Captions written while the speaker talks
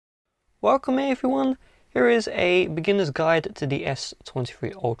Welcome everyone, here is a beginner's guide to the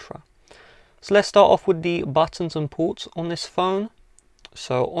S23 Ultra. So let's start off with the buttons and ports on this phone.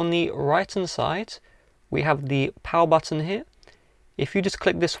 So on the right hand side we have the power button here. If you just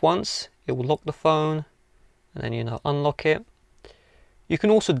click this once, it will lock the phone and then unlock it. You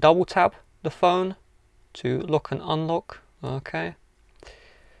can also double tap the phone to lock and unlock. Okay.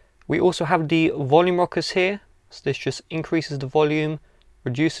 We also have the volume rockers here. So this just increases the volume,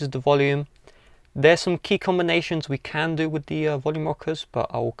 reduces the volume. There's some key combinations we can do with the volume rockers, but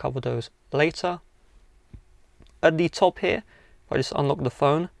I will cover those later. At the top here, if I just unlock the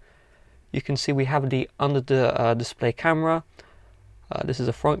phone, you can see we have the under the display camera. This is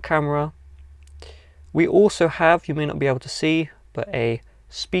a front camera. We also have, you may not be able to see, but a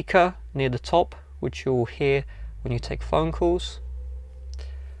speaker near the top, which you'll hear when you take phone calls.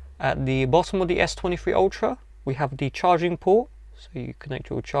 At the bottom of the S23 Ultra, we have the charging port. So you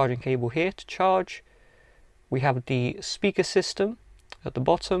connect your charging cable here to charge. We have the speaker system at the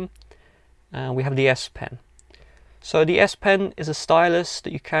bottom, and we have the S Pen. So the S Pen is a stylus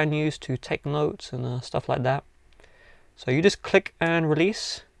that you can use to take notes and stuff like that. So you just click and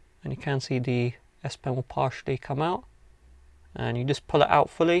release, and you can see the S Pen will partially come out, and you just pull it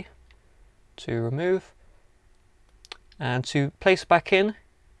out fully to remove. And to place back in,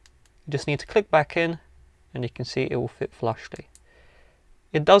 you just need to click back in, and you can see it will fit flushly.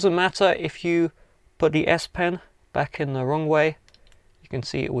 It doesn't matter if you put the S Pen back in the wrong way, you can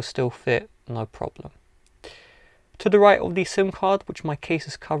see it will still fit, no problem. To the right of the SIM card, which my case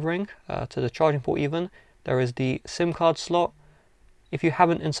is covering, to the charging port even, there is the SIM card slot. If you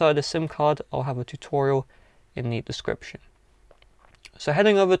haven't inserted a SIM card, I'll have a tutorial in the description. So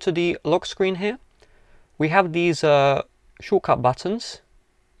heading over to the lock screen here, we have these shortcut buttons,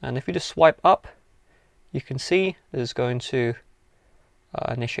 and if you just swipe up, you can see this is going to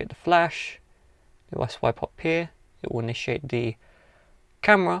initiate the flash. If I swipe up here, it will initiate the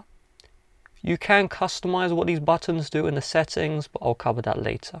camera. You can customize what these buttons do in the settings, but I'll cover that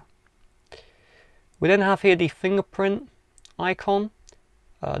later. We then have here the fingerprint icon.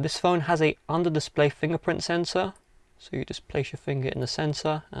 This phone has a under display fingerprint sensor, so you just place your finger in the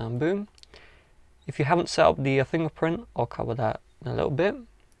sensor and boom. If you haven't set up the fingerprint, I'll cover that in a little bit.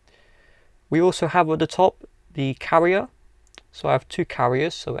 We also have at the top the carrier. So I have two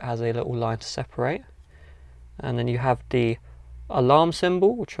carriers, so it has a little line to separate. And then you have the alarm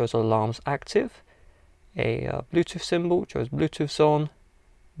symbol, which shows alarms active, a Bluetooth symbol, which shows Bluetooth's on,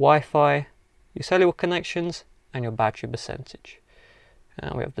 Wi-Fi, your cellular connections, and your battery percentage.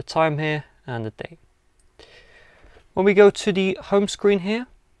 And we have the time here and the date. When we go to the home screen here,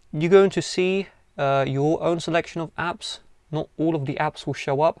 you're going to see your own selection of apps. Not all of the apps will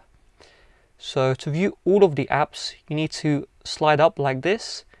show up. So to view all of the apps, you need to slide up like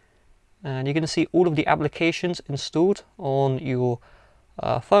this, and you're going to see all of the applications installed on your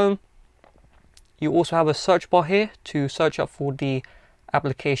phone. You also have a search bar here to search up for the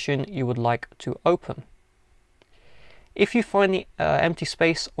application you would like to open. If you find the empty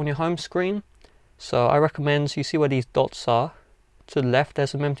space on your home screen, so I recommend, you see where these dots are, to the left there's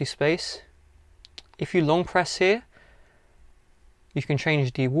some empty space. If you long press here, you can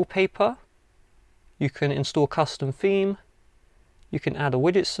change the wallpaper. You can install a custom theme, you can add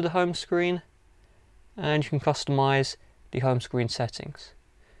widgets to the home screen, and you can customize the home screen settings.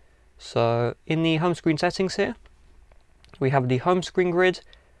 So in the home screen settings here, we have the home screen grid,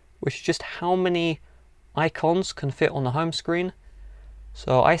 which is just how many icons can fit on the home screen.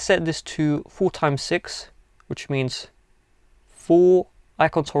 So I set this to 4x6, which means 4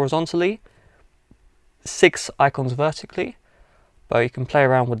 icons horizontally, 6 icons vertically, but you can play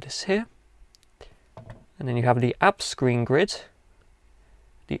around with this here. And then you have the app screen grid.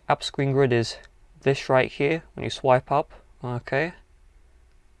 The app screen grid is this right here when you swipe up. Okay.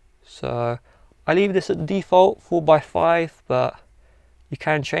 So I leave this at default 4x5, but you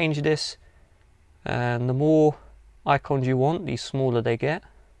can change this. And the more icons you want, the smaller they get.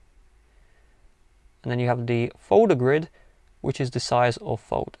 And then you have the folder grid, which is the size of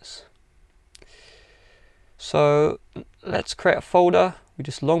folders. So let's create a folder. We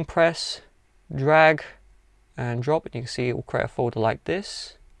just long press, drag, and drop, and you can see it will create a folder like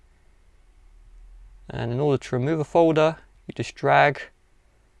this. And in order to remove a folder, you just drag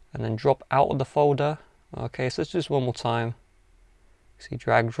and then drop out of the folder. Okay, so let's do this one more time. See,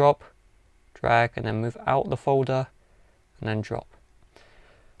 drag, drop, drag, and then move out of the folder and then drop.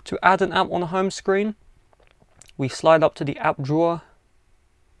 To add an app on the home screen, we slide up to the app drawer.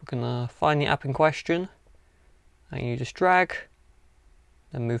 We're gonna find the app in question, and you just drag,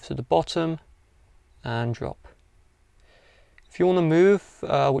 then move to the bottom and drop. If you want to move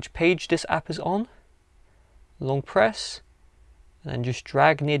which page this app is on, long press and then just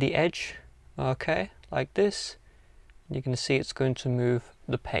drag near the edge, okay, like this. You can see it's going to move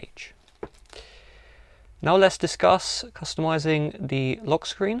the page. Now let's discuss customizing the lock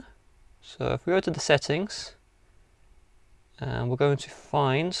screen. So if we go to the settings, and we're going to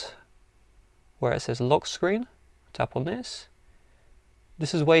find where it says lock screen, tap on this.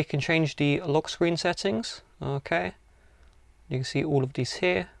 This is where you can change the lock screen settings, okay. You can see all of these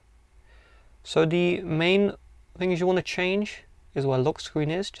here. So the main things you want to change is where lock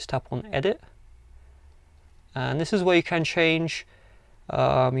screen is. Just tap on edit. And this is where you can change,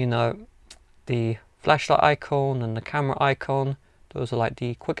 you know, the flashlight icon and the camera icon. Those are like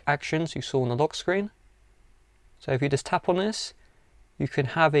the quick actions you saw on the lock screen. So if you just tap on this, you can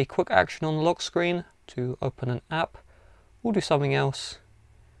have a quick action on the lock screen to open an app or do something else.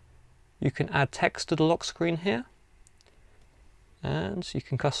 You can add text to the lock screen here. And you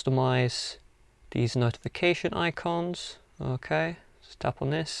can customize these notification icons. Okay, just tap on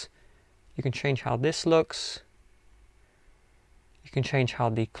this. You can change how this looks. You can change how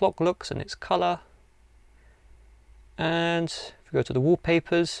the clock looks and its color. And if you go to the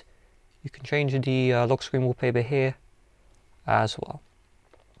wallpapers, you can change the lock screen wallpaper here as well.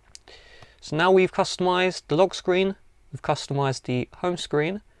 So now we've customized the lock screen, we've customized the home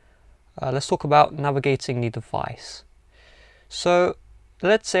screen. Let's talk about navigating the device. So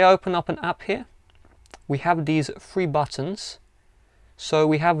let's say I open up an app here. We have these three buttons. So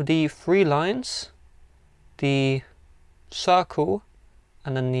we have the three lines, the circle,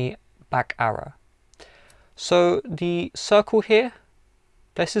 and then the back arrow. So the circle here,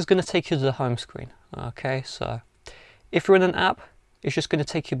 this is going to take you to the home screen. Okay, so if you're in an app, it's just going to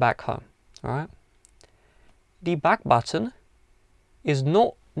take you back home. All right. The back button is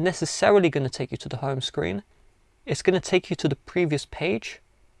not necessarily going to take you to the home screen. It's going to take you to the previous page.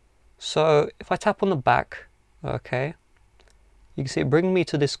 So if I tap on the back, okay, you can see it brings me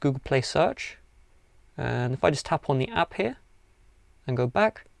to this Google Play search. And if I just tap on the app here and go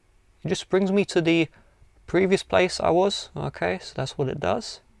back, it just brings me to the previous place I was. Okay, so that's what it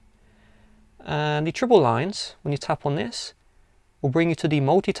does. And the triple lines, when you tap on this, will bring you to the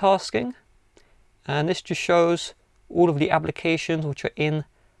multitasking. And this just shows all of the applications which are in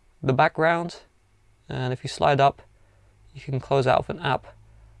the background. And if you slide up, you can close out of an app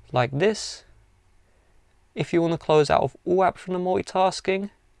like this. If you want to close out of all apps from the multitasking,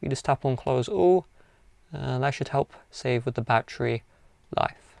 you just tap on close all, and that should help save with the battery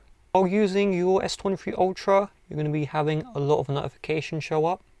life. While using your S23 Ultra, you're going to be having a lot of notifications show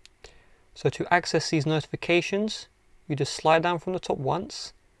up. So to access these notifications, you just slide down from the top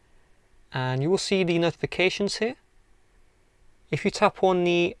once, and you will see the notifications here. If you tap on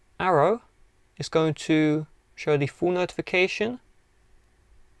the arrow, it's going to show the full notification.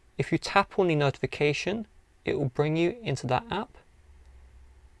 If you tap on the notification, it will bring you into that app.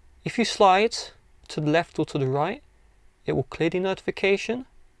 If you slide to the left or to the right, it will clear the notification.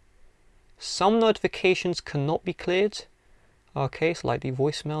 Some notifications cannot be cleared. Okay, so like the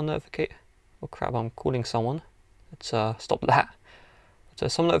voicemail notification. Oh crap, I'm calling someone. Let's stop that. So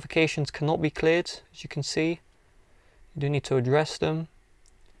some notifications cannot be cleared, as you can see. You do need to address them.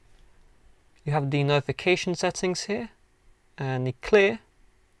 You have the notification settings here, and the clear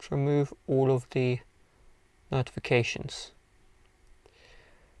to remove all of the notifications.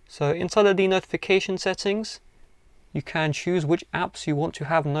 So inside of the notification settings, you can choose which apps you want to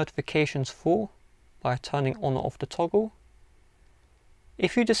have notifications for by turning on or off the toggle.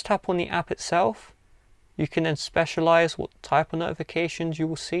 If you just tap on the app itself, you can then specialize what type of notifications you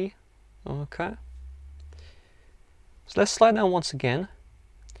will see. Okay. So let's slide down once again.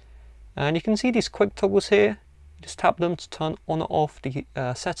 And you can see these quick toggles here. You just tap them to turn on or off the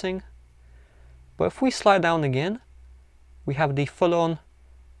setting. But if we slide down again, we have the full-on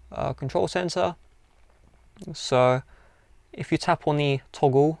control center. So if you tap on the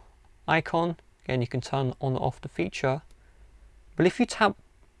toggle icon, again you can turn on or off the feature. But if you tap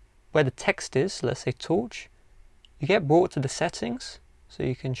where the text is, let's say torch, you get brought to the settings. So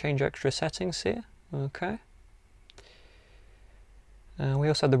you can change extra settings here. Okay. And we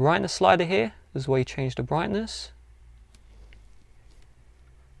also have the brightness slider here. This is where you change the brightness.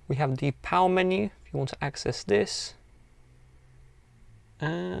 We have the power menu if you want to access this.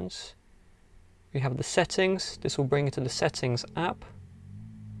 And we have the settings. This will bring you to the settings app.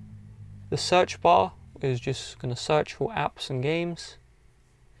 The search bar is just going to search for apps and games.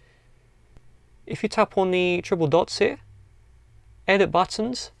 If you tap on the triple dots here, edit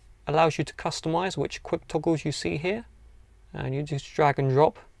buttons allows you to customize which quick toggles you see here. And you just drag and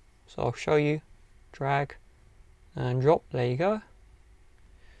drop. So I'll show you, drag and drop. There you go.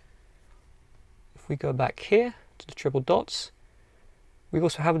 If we go back here to the triple dots, we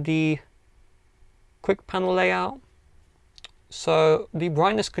also have the quick panel layout. So the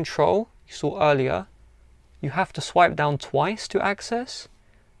brightness control you saw earlier, you have to swipe down twice to access,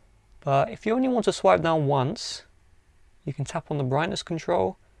 but if you only want to swipe down once, you can tap on the brightness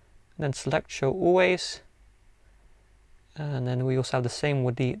control and then select show always. And then we also have the same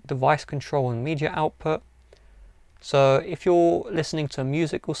with the device control and media output. So if you're listening to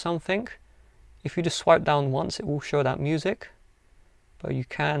music or something, if you just swipe down once, it will show that music, but you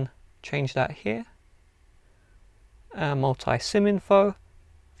can change that here. Multi-SIM info,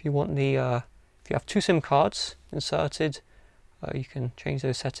 if you want the if you have 2 SIM cards inserted, you can change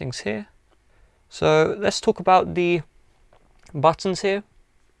those settings here. So let's talk about the buttons here.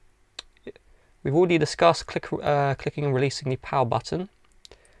 We've already discussed clicking and releasing the power button,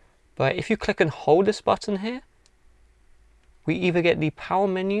 but if you click and hold this button here, we either get the power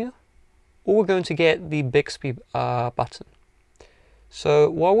menu or we're going to get the Bixby button. So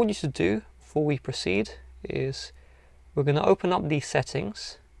what I want you to do before we proceed is we're going to open up the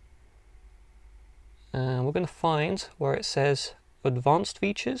settings and we're going to find where it says advanced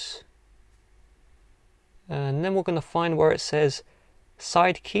features, and then we're going to find where it says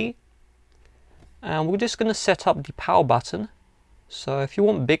side key, and we're just going to set up the power button. So if you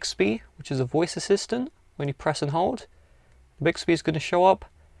want Bixby, which is a voice assistant, when you press and hold, Bixby is going to show up.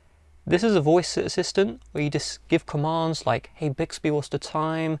 This is a voice assistant where you just give commands like, hey Bixby, what's the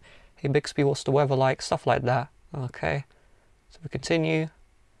time? Hey Bixby, what's the weather like? Stuff like that. Okay, so we continue,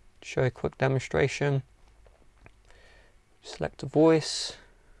 show a quick demonstration. Select a voice,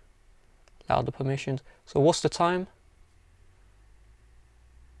 allow the permissions. So what's the time?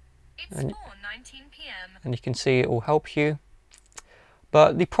 It's 4:19 p.m. And you can see it will help you.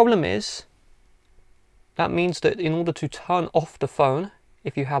 But the problem is, that means that in order to turn off the phone,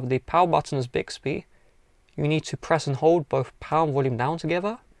 if you have the power button as Bixby, you need to press and hold both power and volume down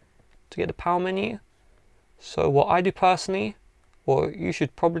together to get the power menu. So what I do personally, what you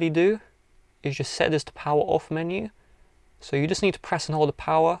should probably do, is just set this to power off menu. So you just need to press and hold the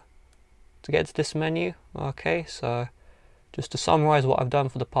power to get to this menu. Okay, so just to summarize what I've done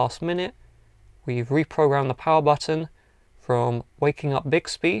for the past minute, we've reprogrammed the power button from waking up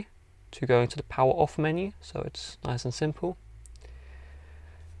Bixby to going to the power off menu, so it's nice and simple.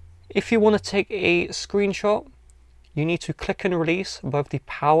 If you want to take a screenshot, you need to click and release both the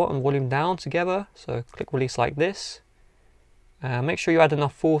power and volume down together. So click release like this. Make sure you add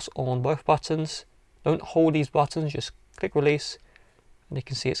enough force on both buttons. Don't hold these buttons, just click release, and you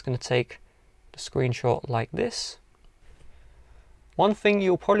can see it's going to take the screenshot like this. One thing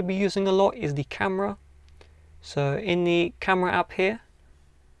you'll probably be using a lot is the camera. So in the camera app here,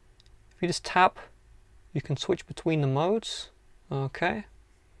 if you just tap, you can switch between the modes. Okay.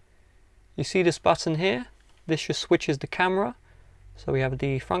 You see this button here? This just switches the camera. So we have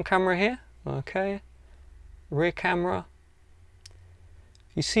the front camera here. Okay. Rear camera.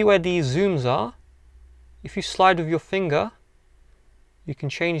 You see where these zooms are? If you slide with your finger, you can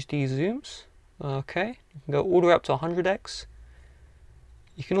change these zooms. Okay. You can go all the way up to 100x.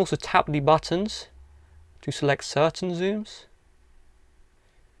 You can also tap the buttons to select certain zooms,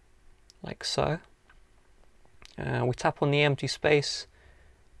 like so. We tap on the empty space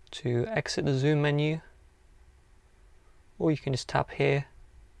to exit the zoom menu, or you can just tap here.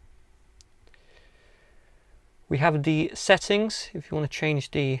 We have the settings if you want to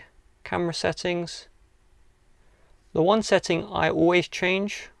change the camera settings. The one setting I always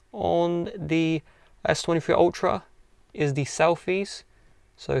change on the S23 Ultra is the selfies.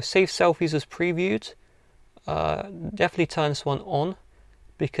 So save selfies as previewed. Definitely turn this one on,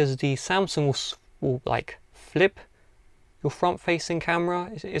 because the Samsung will like flip your front facing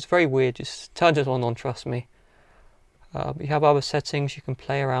camera. It's very weird. Just turn this one on, trust me. You have other settings you can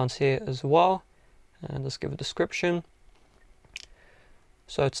play around here as well, and let's give a description.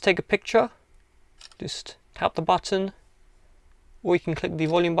 So to take a picture, just tap the button, or you can click the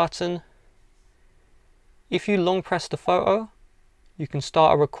volume button. If you long press the photo, you can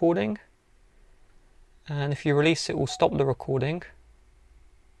start a recording, and if you release it will stop the recording.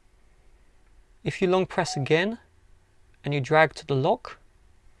 If you long press again and you drag to the lock,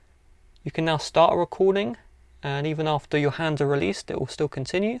 you can now start a recording, and even after your hands are released it will still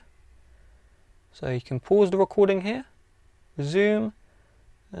continue. So you can pause the recording here, resume,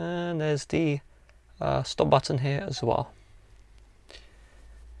 and there's the stop button here as well.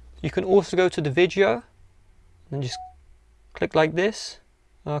 You can also go to the video and just click like this.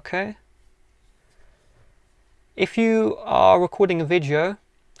 Okay. If you are recording a video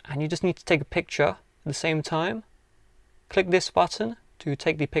and you just need to take a picture at the same time, click this button to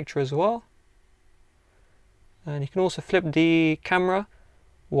take the picture as well. And you can also flip the camera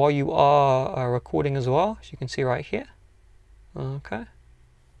while you are recording as well, as you can see right here. Okay,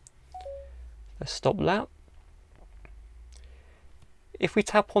 let's stop that. If we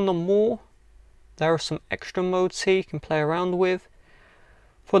tap on the more, there are some extra modes here you can play around with.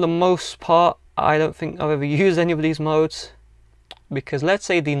 For the most part, I don't think I've ever used any of these modes, because let's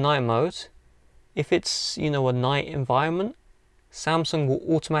say the night mode, if it's, you know, a night environment, Samsung will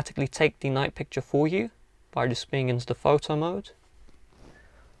automatically take the night picture for you by just being into the photo mode.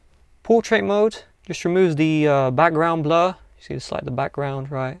 Portrait mode just removes the background blur. You see this, like the background,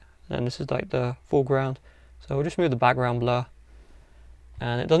 right? And this is like the foreground. So we'll just remove the background blur.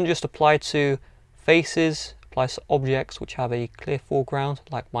 And it doesn't just apply to faces, it applies to objects which have a clear foreground,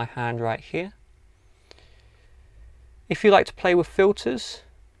 like my hand right here. If you like to play with filters,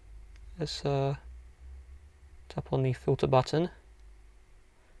 let's tap on the filter button.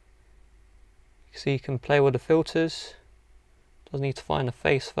 You see you can play with the filters. Doesn't need to find the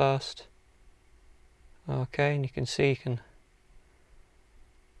face first. Okay, and you can see you can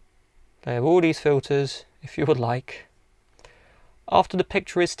play with all these filters if you would like. After the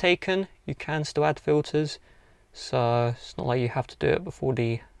picture is taken, you can still add filters, so it's not like you have to do it before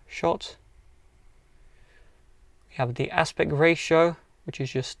the shot. We have the aspect ratio, which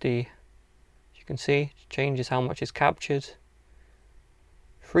is just the, you can see, it changes how much is captured.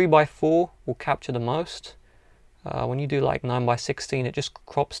 3:4 will capture the most. When you do like 9:16, it just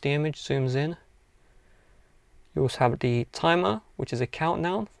crops the image, zooms in. You also have the timer, which is a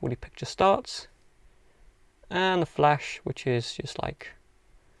countdown before the picture starts. And the flash, which is just like,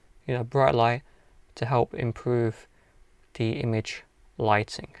 you know, bright light to help improve the image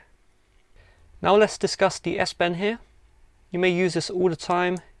lighting. Now let's discuss the S Pen here. You may use this all the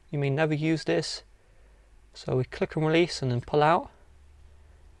time, you may never use this. So we click and release and then pull out.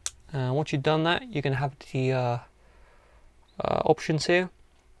 And once you've done that, you're going to have the options here.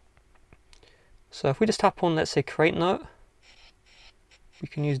 So if we just tap on, let's say, create note, we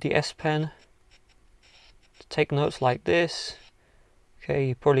can use the S Pen to take notes like this. Okay,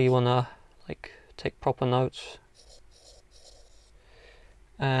 you probably want to like take proper notes.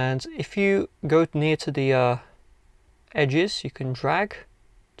 And if you go near to the edges, you can drag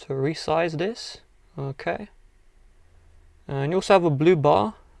to resize this. Okay, and you also have a blue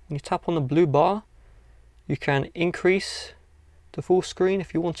bar. When you tap on the blue bar, you can increase the full screen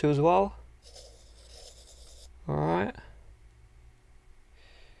if you want to as well. Alright,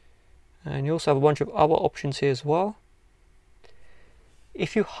 and you also have a bunch of other options here as well.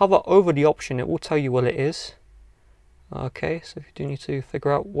 If you hover over the option, it will tell you what it is. Okay, so if you do need to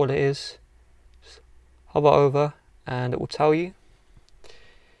figure out what it is, just hover over and it will tell you.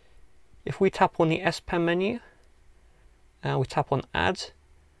 If we tap on the S Pen menu and we tap on add,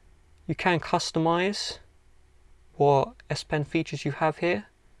 you can customize what S Pen features you have here.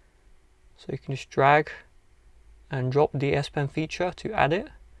 So you can just drag and drop the S Pen feature to add it,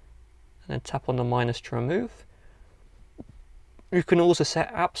 and then tap on the minus to remove. You can also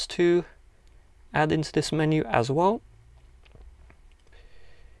set apps to add into this menu as well.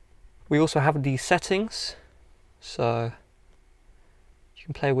 We also have the settings, so you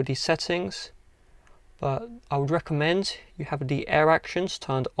can play with these settings, but I would recommend you have the air actions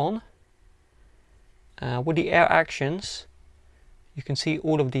turned on. With the air actions, you can see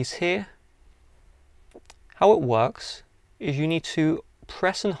all of these here. How it works is you need to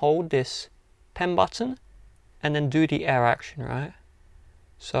press and hold this pen button and then do the air action, right?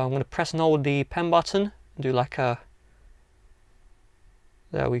 So I'm going to press and hold the pen button and do like a,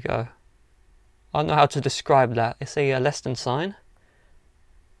 there we go. I don't know how to describe that. It's a less than sign,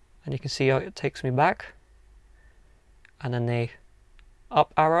 and you can see how it takes me back, and then the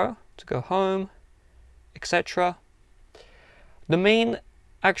up arrow to go home, etc. The main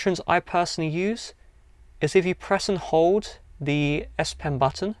actions I personally use is if you press and hold the S Pen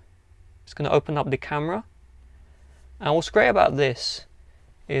button, it's going to open up the camera. And what's great about this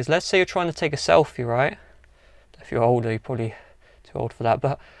is, let's say you're trying to take a selfie, right? If you're older, you're probably too old for that,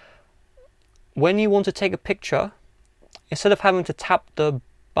 but when you want to take a picture, instead of having to tap the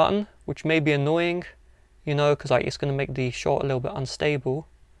button, which may be annoying, you know, because like it's going to make the shot a little bit unstable,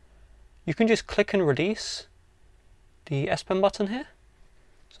 you can just click and release the S Pen button here.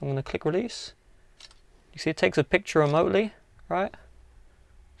 So I'm going to click release. You see it takes a picture remotely, right?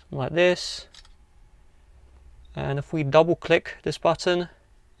 Something like this. And if we double click this button,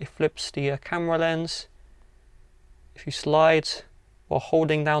 it flips the camera lens. If you slide while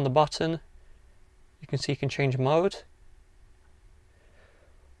holding down the button, you can see you can change mode.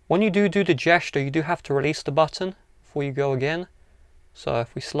 When you do the gesture, you do have to release the button before you go again. So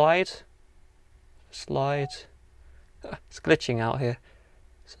if we slide, it's glitching out here.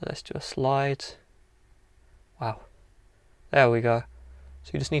 So let's do a slide. Wow, there we go.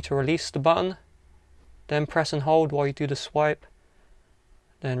 So you just need to release the button, then press and hold while you do the swipe,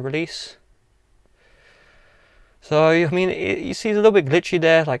 then release. So I mean, you see it's a little bit glitchy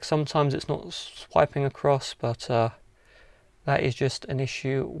there, like sometimes it's not swiping across, but that is just an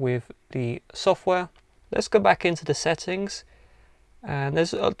issue with the software. Let's go back into the settings, and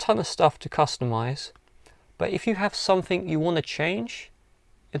there's a ton of stuff to customize. But if you have something you want to change,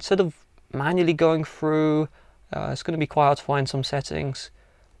 instead of manually going through, it's going to be quite hard to find some settings.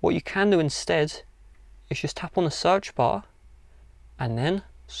 What you can do instead is just tap on the search bar and then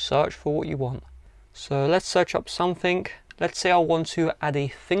search for what you want. So let's search up something. Let's say I want to add a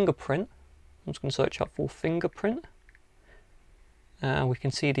fingerprint. I'm just going to search up for fingerprint. And we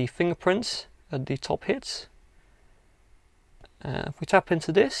can see the fingerprints at the top hits. If we tap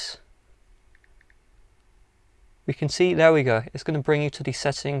into this, we can see, there we go, it's going to bring you to the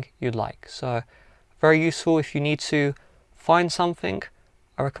setting you'd like. So very useful if you need to find something.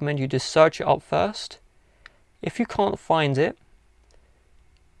 I recommend you just search it up first. If you can't find it,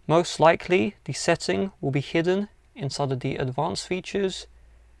 most likely the setting will be hidden inside of the advanced features,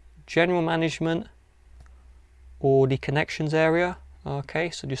 general management, or the connections area. Okay,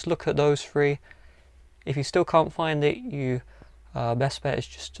 so just look at those three. If you still can't find it, you best bet is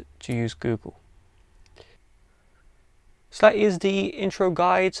just to use Google. So that is the intro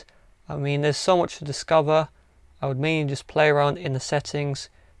guide. I mean, there's so much to discover. I would mainly just play around in the settings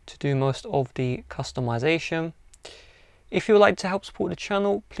to do most of the customization. If you would like to help support the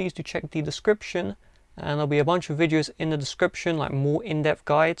channel, please do check the description, and there'll be a bunch of videos in the description, like more in-depth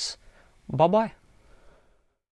guides. Bye bye.